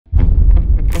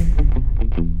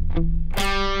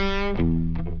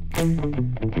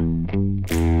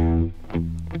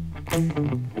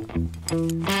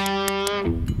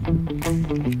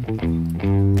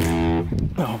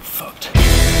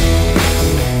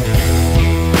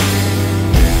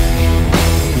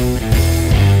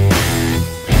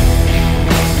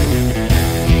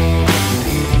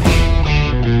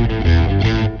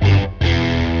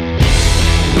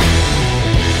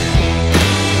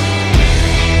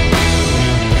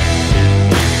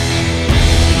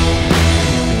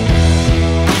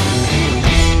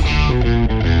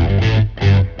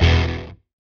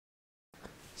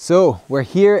So we're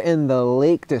here in the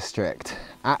Lake District,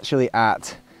 actually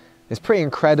at this pretty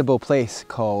incredible place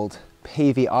called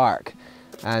Pavey Ark,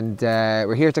 and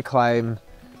we're here to climb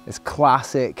this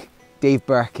classic Dave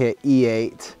Macleod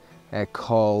E8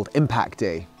 called Impact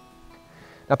Day.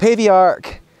 Now Pavey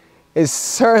Ark is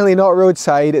certainly not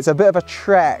roadside. It's a bit of a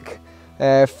trek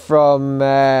from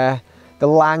the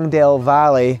Langdale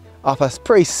Valley up a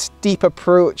pretty steep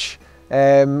approach,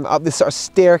 up this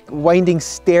sort of winding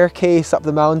staircase up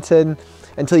the mountain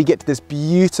until you get to this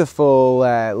beautiful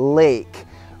lake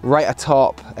right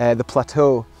atop the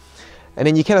plateau. And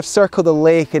then you kind of circle the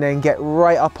lake and then get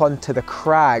right up onto the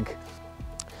crag.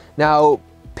 Now,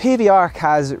 Pavey Ark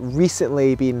has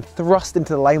recently been thrust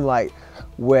into the limelight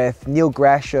with Neil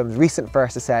Gresham's recent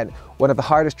first ascent, one of the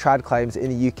hardest trad climbs in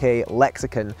the UK,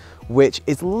 Lexicon, which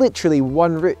is literally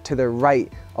one route to the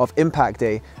right of Impact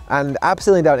Day. And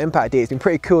absolutely down Impact Day, it's been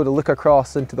pretty cool to look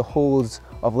across into the holes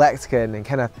of Lexicon and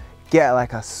kind of get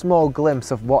like a small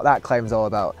glimpse of what that climb's all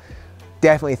about.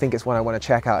 Definitely think it's one I want to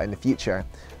check out in the future.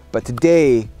 But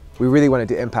today, we really want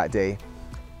to do Impact Day.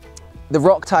 The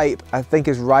rock type, I think,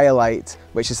 is rhyolite,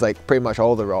 which is like pretty much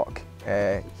all the rock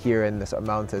here in the sort of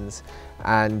mountains.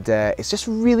 And it's just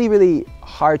really, really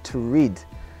hard to read.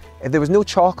 If there was no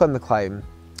chalk on the climb,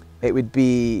 it would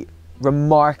be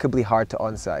remarkably hard to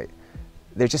on-site.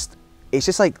 It's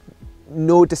just like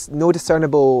no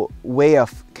discernible way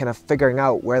of kind of figuring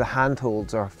out where the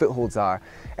handholds or footholds are.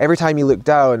 Every time you look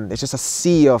down, it's just a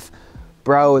sea of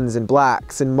browns and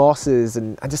blacks and mosses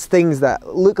and just things that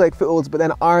look like footholds but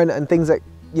then aren't, and things that,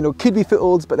 you know, could be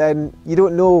footholds but then you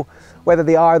don't know whether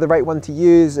they are the right one to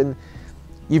use. And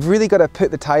you've really got to put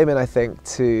the time in, I think,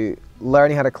 to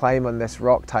learning how to climb on this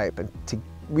rock type and to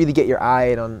really get your eye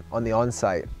in on the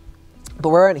on-site. But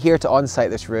we aren't here to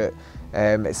on-site this route.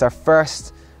 It's our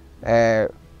first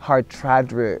hard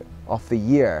trad route of the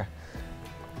year.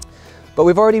 But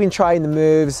we've already been trying the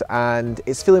moves and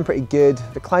it's feeling pretty good.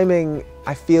 The climbing,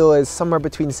 I feel, is somewhere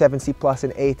between 70 plus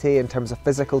and 80 in terms of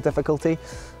physical difficulty.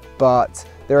 But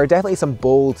there are definitely some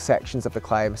bold sections of the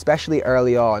climb, especially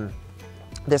early on,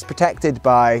 that's protected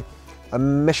by a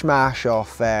mishmash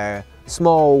of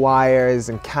small wires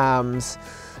and cams,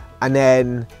 and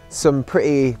then some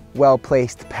pretty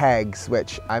well-placed pegs,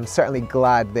 which I'm certainly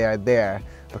glad they are there,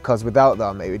 because without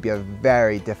them it would be a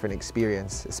very different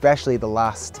experience, especially the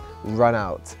last run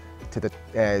out to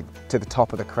the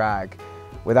top of the crag.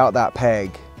 Without that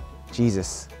peg,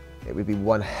 Jesus, it would be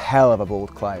one hell of a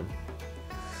bold climb.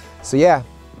 So yeah,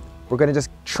 we're gonna just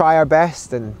try our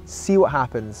best and see what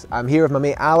happens. I'm here with my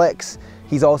mate Alex.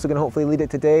 He's also gonna hopefully lead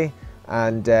it today.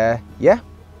 And yeah,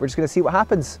 we're just gonna see what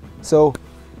happens. So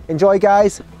enjoy,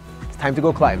 guys. It's time to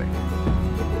go climbing.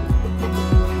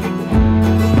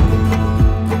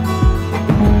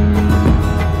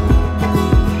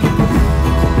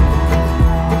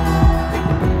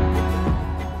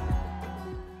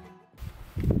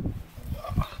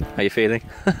 How you feeling?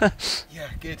 Yeah,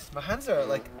 good. My hands are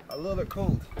like a little bit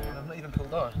cold and I'm not even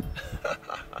pulled on.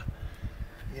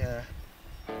 Yeah.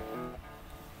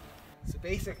 So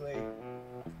basically,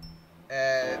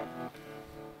 it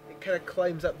kind of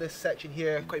climbs up this section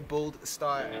here, quite bold at the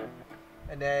start,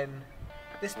 and then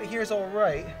this bit here is all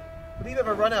right. A wee bit of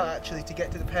a run out actually to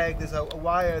get to the peg. There's a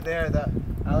wire there that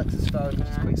Alex has found, which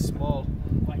is quite small.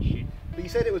 Quite shit. But you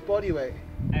said it was body weight.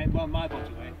 Well, my body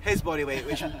weight. His body weight,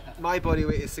 which my body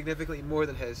weight is significantly more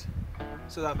than his,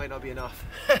 so that might not be enough.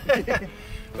 But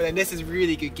then this is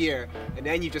really good gear, and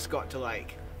then you've just got to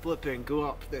like flip and go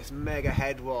up this mega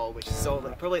head wall, which is all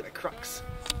like probably like the crux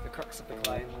of the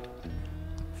climb.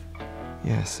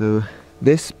 Yeah, so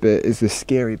this bit is the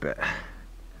scary bit.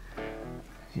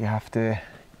 You have to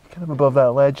kind of above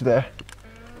that ledge there.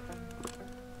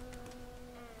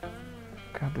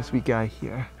 Grab this wee guy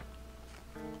here.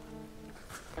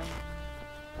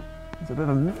 There's a bit of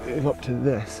a move up to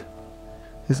this,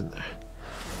 isn't there?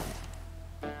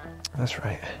 That's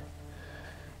right.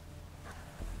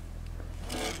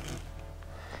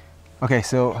 Okay,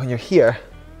 so when you're here,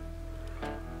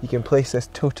 you can place this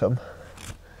totem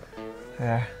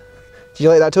there. Do you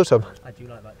like that totem? I do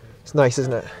like that totem. It's nice,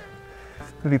 isn't it?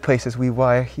 Maybe place this wee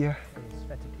wire here.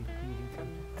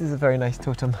 This is a very nice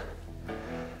totem.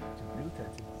 It's a blue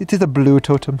totem. It is a blue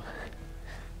totem.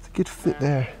 It's a good fit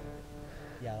there.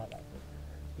 Yeah, I like that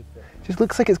fit. Good fit. It just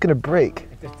looks like it's going to break.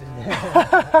 It just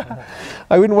doesn't.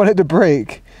 I wouldn't want it to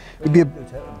break. It'd be a Blue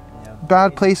totem, yeah.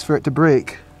 bad place for it to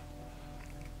break.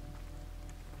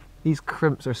 These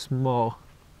crimps are small,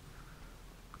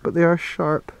 but they are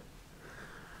sharp.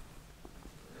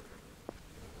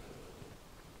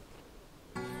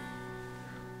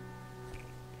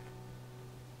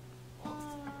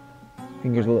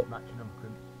 Fingers will. Matching them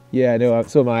crimps. Yeah, no,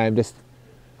 so am I. I'm just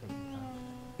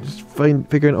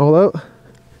figuring it all out.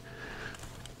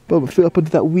 Put my foot up onto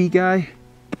that wee guy.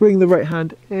 Bring the right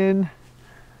hand in.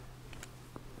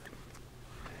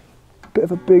 Bit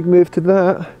of a big move to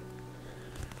that.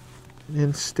 And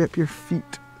then step your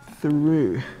feet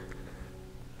through.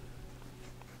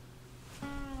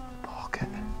 Pocket.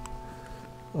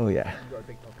 Oh yeah. You've got a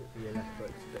big pocket for your left foot,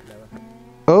 it's a bit lower.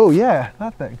 Oh yeah,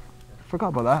 that thing. Forgot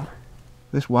about that.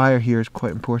 This wire here is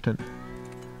quite important.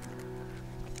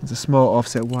 There's a small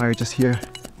offset wire just here.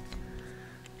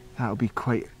 That'll be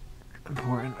quite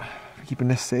important for keeping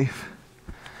this safe.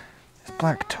 This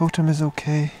black totem is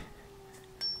okay.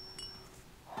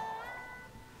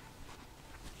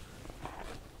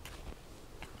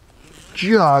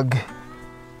 Jug.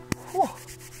 Whew.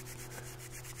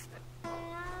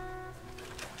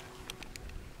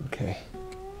 Okay.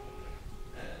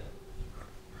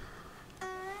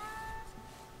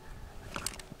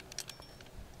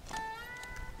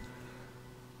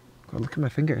 God, look at my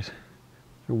fingers.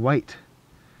 They're white.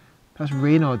 That's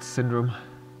Raynaud's syndrome.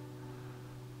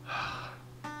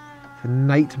 It's a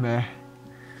nightmare.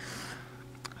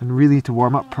 And really need to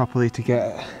warm up properly to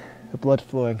get the blood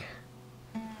flowing.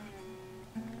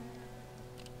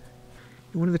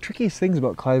 One of the trickiest things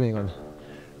about climbing on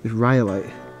this rhyolite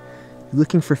is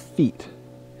looking for feet.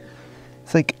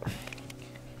 It's like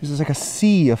there's like a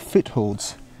sea of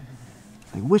footholds.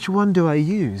 Like, which one do I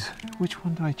use? Which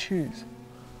one do I choose?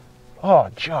 Oh,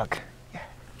 jug. Yeah.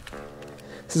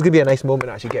 This is gonna be a nice moment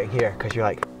actually getting here, because you're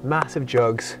like massive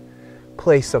jugs,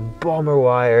 place some bomber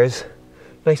wires,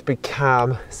 nice big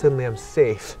cam, suddenly I'm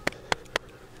safe.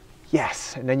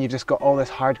 Yes, and then you've just got all this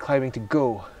hard climbing to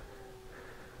go.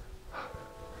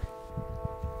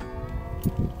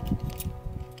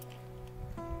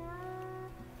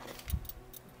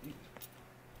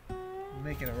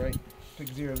 Making it right. Big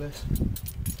zero this.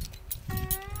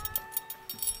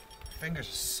 Fingers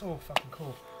are so fucking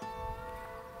cold.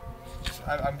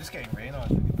 I'm just getting Raynaud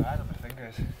really bad on my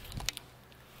fingers.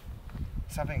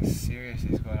 Something serious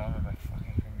is going on with my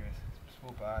fucking fingers. It's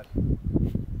so bad.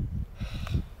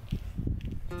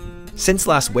 Since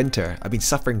last winter, I've been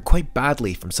suffering quite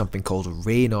badly from something called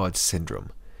Raynaud's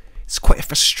syndrome. It's quite a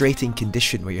frustrating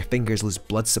condition where your fingers lose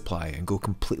blood supply and go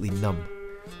completely numb.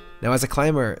 Now, as a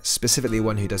climber, specifically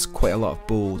one who does quite a lot of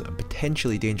bold and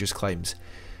potentially dangerous climbs,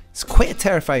 it's quite a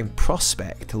terrifying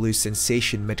prospect to lose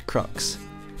sensation mid-crux.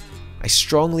 I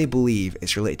strongly believe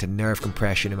it's related to nerve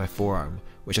compression in my forearm,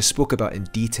 which I spoke about in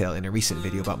detail in a recent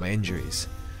video about my injuries.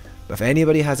 But if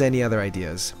anybody has any other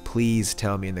ideas, please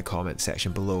tell me in the comment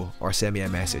section below or send me a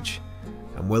message.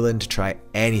 I'm willing to try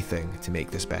anything to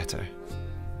make this better.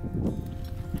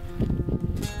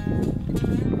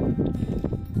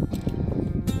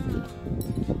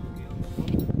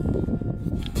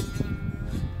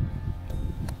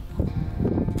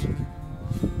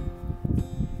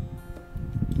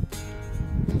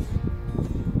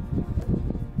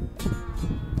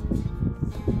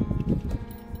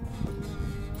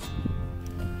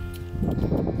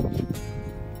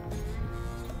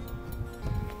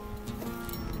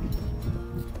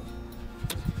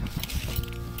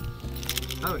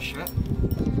 Oh shit.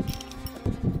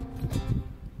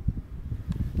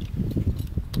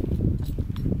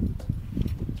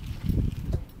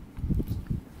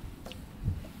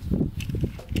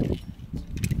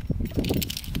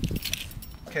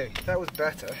 Okay, that was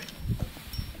better.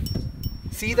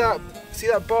 See that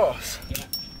boss?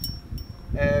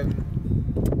 Yeah.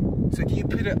 So do you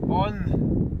put it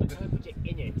on? I'm trying to put it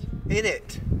in it. In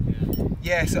it?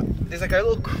 Yeah. Yeah, so there's like a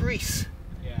little crease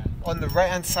on the right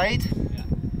hand side. Yeah.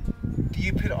 Do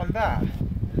you put it on that? I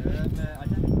don't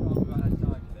know if I'll go outside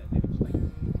of it. Maybe just like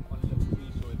on a little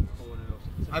crease or in the corner or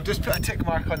something. I've just put a tick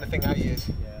mark on the thing I use.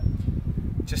 Yeah.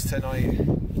 Just to annoy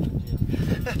you.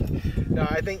 No,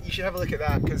 I think you should have a look at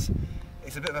that because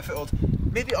it's a bit of a foothold.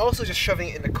 Maybe also just shoving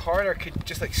it in the corner could,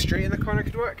 just like straight in the corner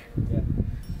could work. Yeah.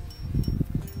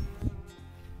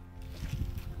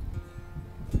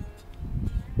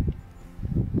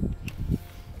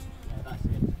 That's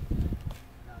it.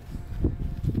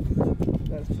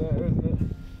 That's better, isn't it?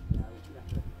 Yeah, we should have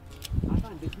to. I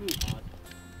find this move hard.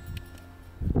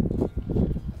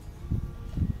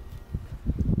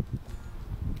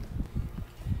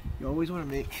 You always want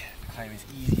to make the climb as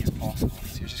easy as possible,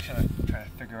 so you're just kind of trying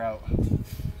to figure out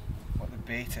what the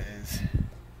beta is,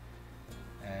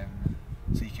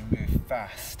 so you can move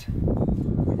fast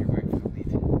when you're going for the lead.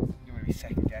 You don't want to be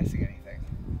second guessing anything.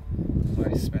 That's why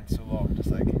I spent so long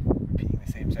just like repeating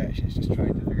the same sections, just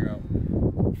trying to figure out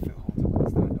what footholds I want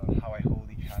to stand on, how I hold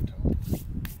each handhold.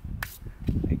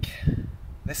 Like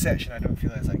this section I don't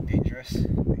feel is like dangerous,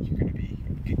 like you're going to be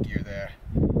in good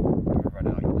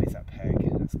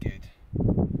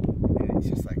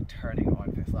turning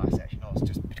on for this last section. I was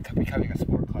just becoming a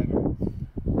sport climber,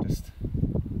 just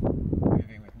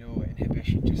moving with no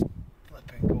inhibition, just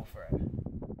flip and go for it.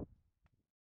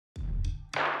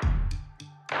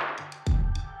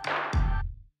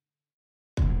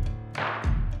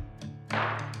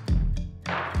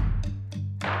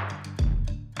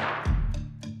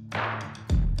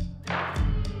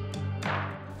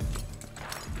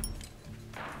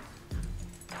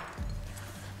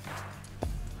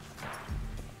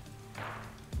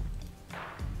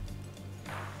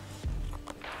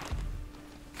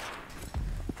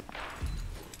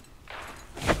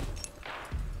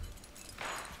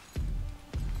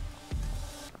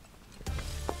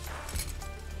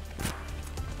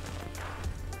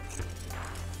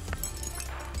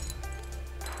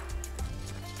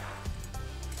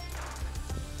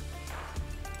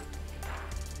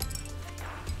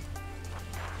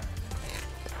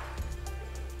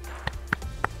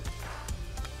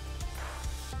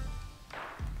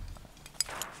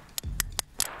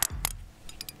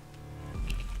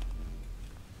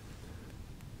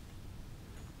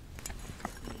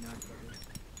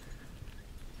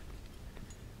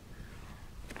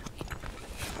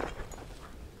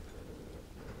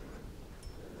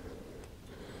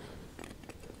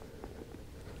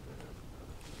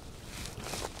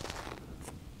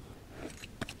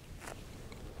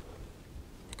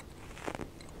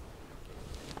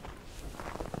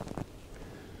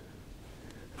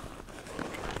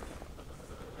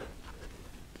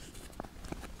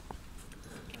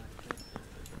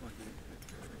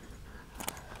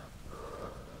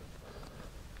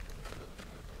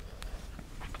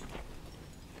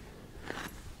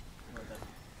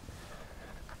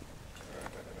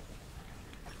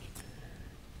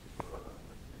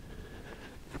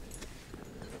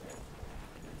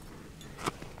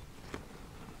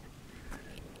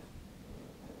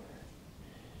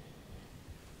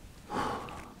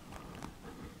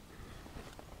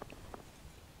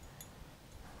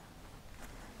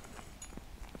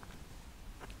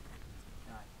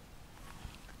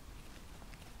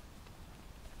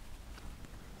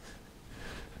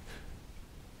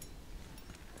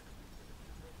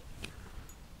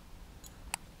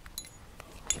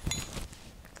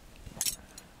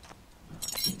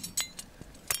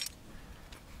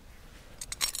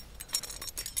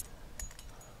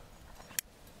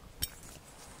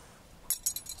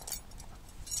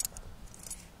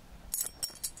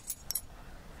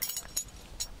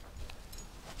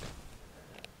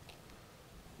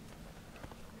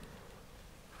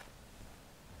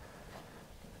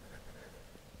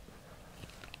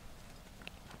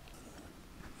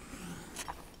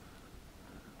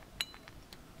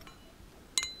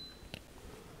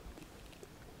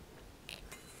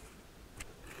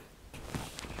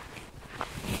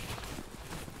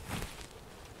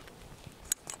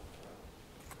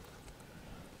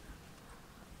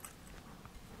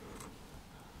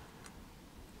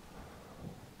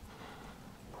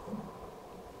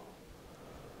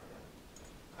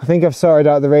 I think I've sorted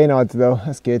out the rain odds though,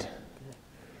 that's good.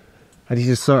 I need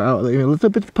to sort out like, a little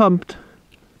bit pumped.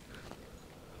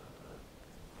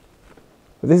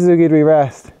 But this is a good wee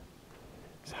rest.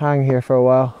 Just hang here for a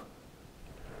while.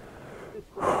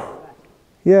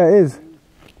 Yeah, it is.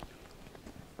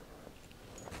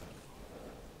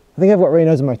 I think I've got rain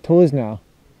odds on my toes now.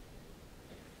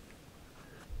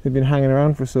 They've been hanging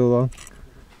around for so long.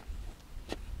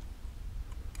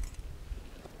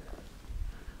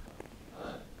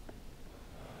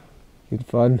 Good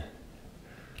fun.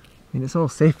 I mean, it's all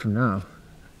safe from now.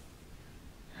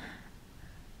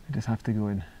 I just have to go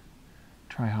and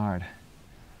try hard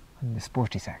on the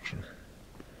sporty section.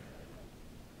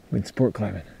 Going sport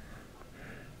climbing.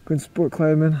 Going sport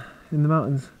climbing in the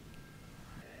mountains.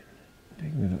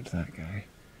 Big move up to that guy.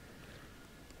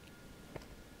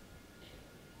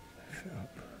 Foot up.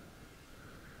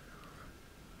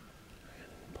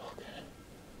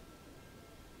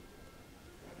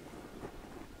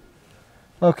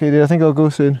 Okay, dude, I think I'll go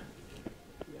soon.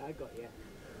 Yeah, I got you.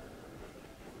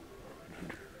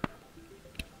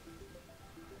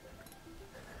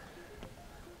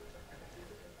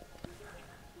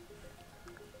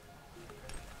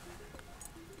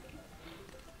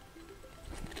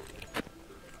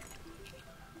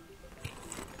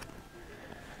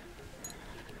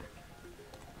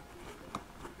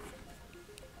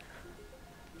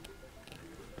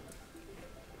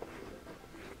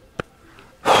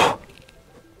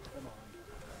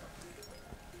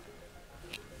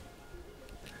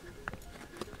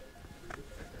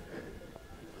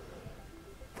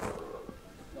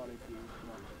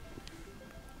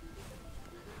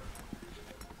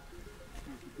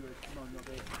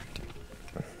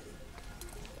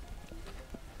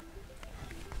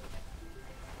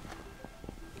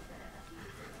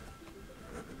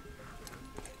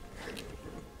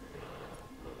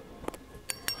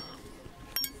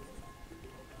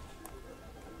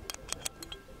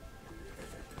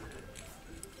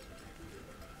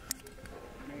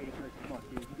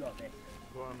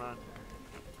 man.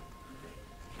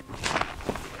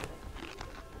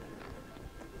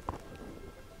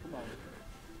 Come on.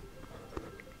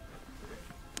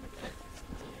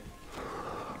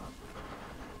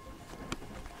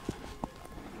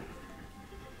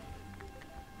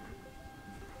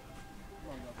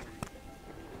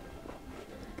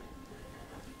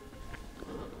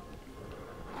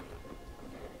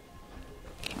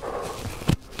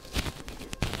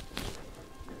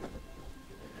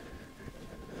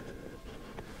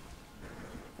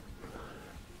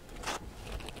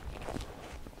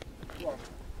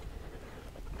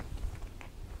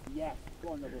 Yes,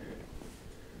 go on, Robert.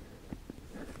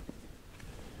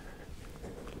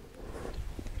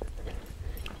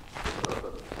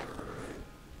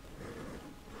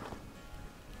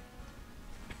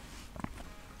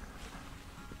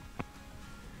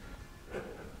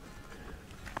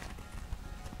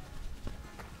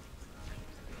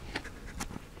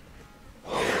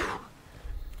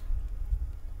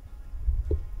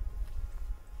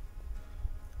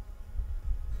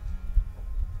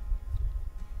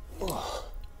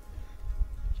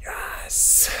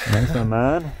 Yes! Thanks, my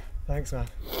man. Thanks, man.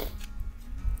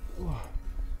 Oh.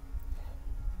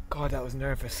 God, that was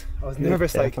nervous. I was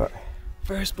nervous, like,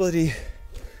 first bloody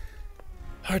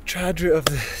hard trad route of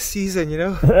the season, you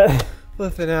know?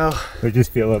 Flipping hell. Did you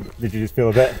just feel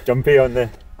a bit jumpy on the...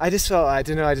 I just felt, I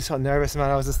don't know, I just felt nervous, man.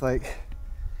 I was just like,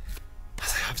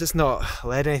 I've just not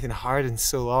led anything hard in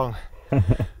so long.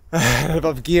 And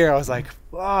above gear, I was like,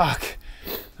 fuck,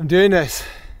 I'm doing this.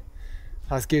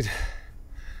 That was good.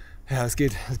 Yeah, it was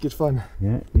good. It was good fun.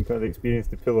 Yeah, you got the experience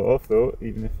to pull it off though,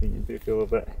 even if you do feel a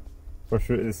bit first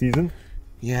route of the season.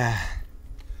 Yeah.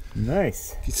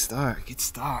 Nice. Good start, good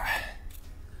start.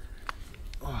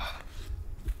 Oh.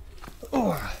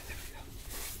 Oh. There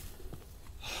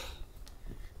we go.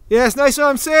 Yes, nice one,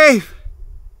 I'm safe.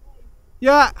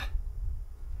 Yeah.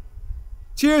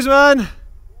 Cheers, man.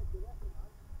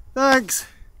 Thanks.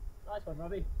 Nice one,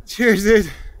 Robbie. Cheers,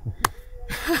 dude.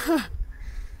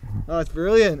 Oh, it's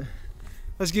brilliant.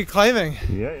 That's good climbing.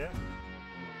 Yeah, yeah.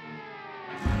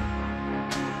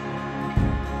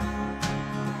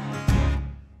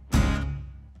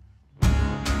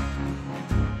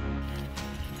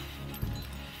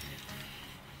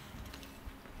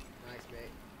 Nice,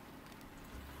 mate.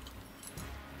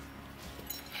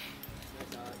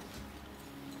 Nice, Alex.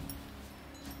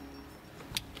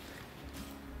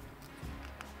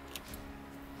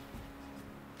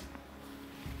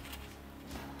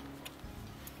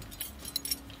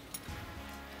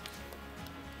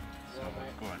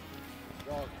 Go on.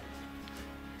 Dog.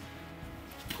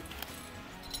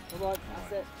 Come on,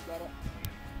 that's it, got it.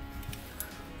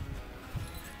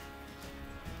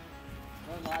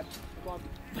 Come on, lad, come on.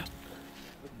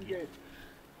 Looking good.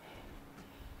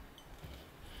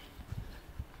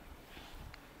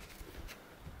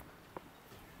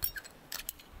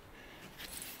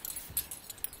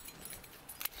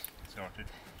 Sorted.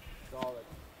 Solid.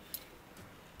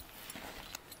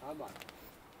 Come on.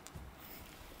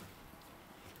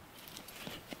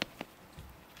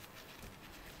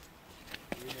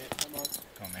 Come on.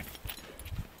 Come on, mate.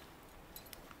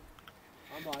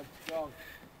 Come on, strong.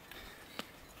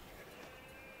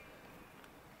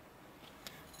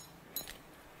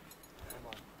 Come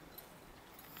on.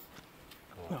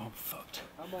 Cool. Oh, I'm fucked.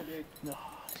 Come on, dude. No.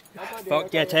 Come on, dude.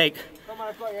 Fuck, yeah, take. Come on,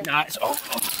 I've got you. Nah, it's oh,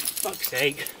 fuck's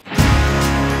sake.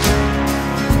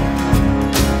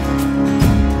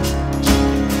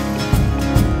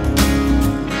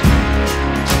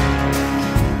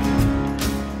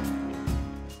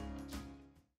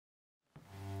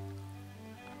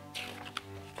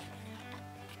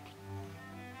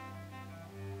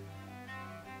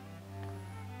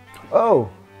 Oh,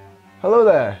 hello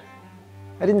there.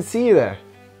 I didn't see you there.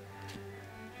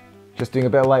 Just doing a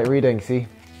bit of light reading, see?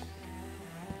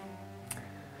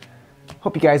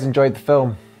 Hope you guys enjoyed the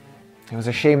film. It was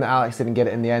a shame that Alex didn't get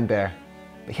it in the end there,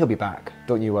 but he'll be back,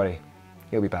 don't you worry.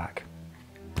 He'll be back.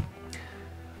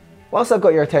 Whilst I've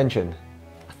got your attention,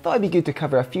 I thought it'd be good to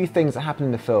cover a few things that happened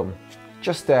in the film,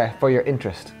 just for your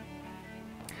interest.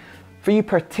 For you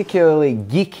particularly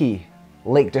geeky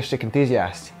Lake District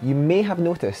enthusiasts, you may have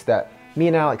noticed that me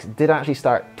and Alex did actually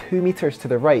start 2 meters to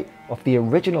the right of the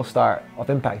original start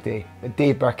of Impact Day that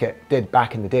Dave Macleod did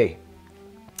back in the day.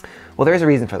 Well, there is a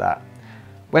reason for that.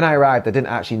 When I arrived, I didn't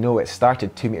actually know it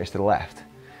started 2 meters to the left.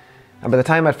 And by the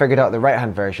time I'd figured out the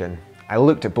right-hand version, I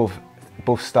looked at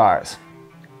both starts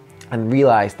and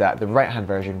realized that the right-hand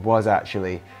version was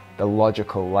actually the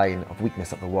logical line of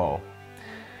weakness up the wall.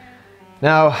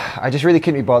 Now, I just really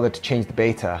couldn't be bothered to change the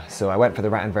beta, so I went for the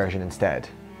right-hand version instead.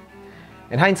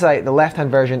 In hindsight, the left-hand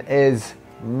version is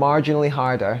marginally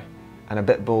harder and a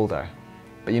bit bolder.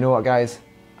 But you know what, guys?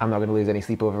 I'm not going to lose any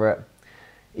sleep over it,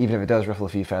 even if it does ruffle a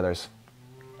few feathers.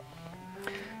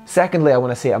 Secondly, I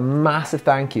want to say a massive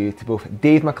thank you to both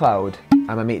Dave Macleod and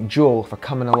my mate Joel for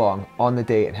coming along on the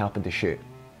day and helping to shoot.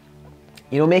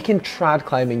 You know, making trad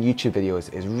climbing YouTube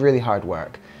videos is really hard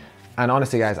work. And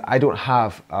honestly, guys, I don't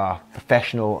have a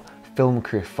professional film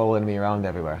crew following me around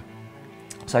everywhere.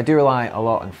 So I do rely a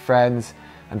lot on friends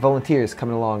and volunteers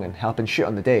coming along and helping shoot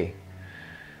on the day.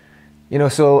 You know,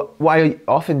 so what I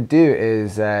often do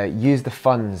is use the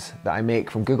funds that I make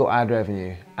from Google ad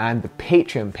revenue and the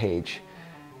Patreon page,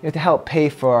 you know, to help pay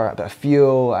for a bit of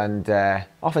fuel, and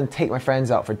often take my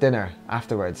friends out for dinner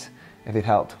afterwards if they've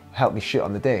helped me shoot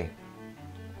on the day.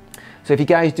 So if you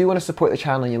guys do want to support the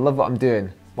channel and you love what I'm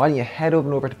doing, why don't you head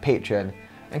over to Patreon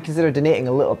and consider donating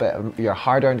a little bit of your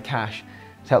hard-earned cash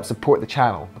to help support the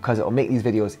channel, because it will make these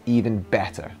videos even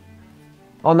better.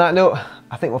 On that note,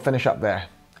 I think we'll finish up there.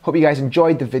 Hope you guys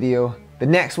enjoyed the video. The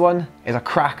next one is a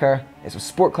cracker. It's with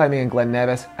sport climbing in Glen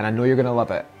Nevis, and I know you're going to love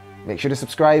it. Make sure to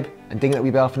subscribe and ding that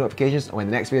wee bell for notifications when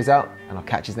the next video is out, and I'll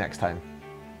catch you next time.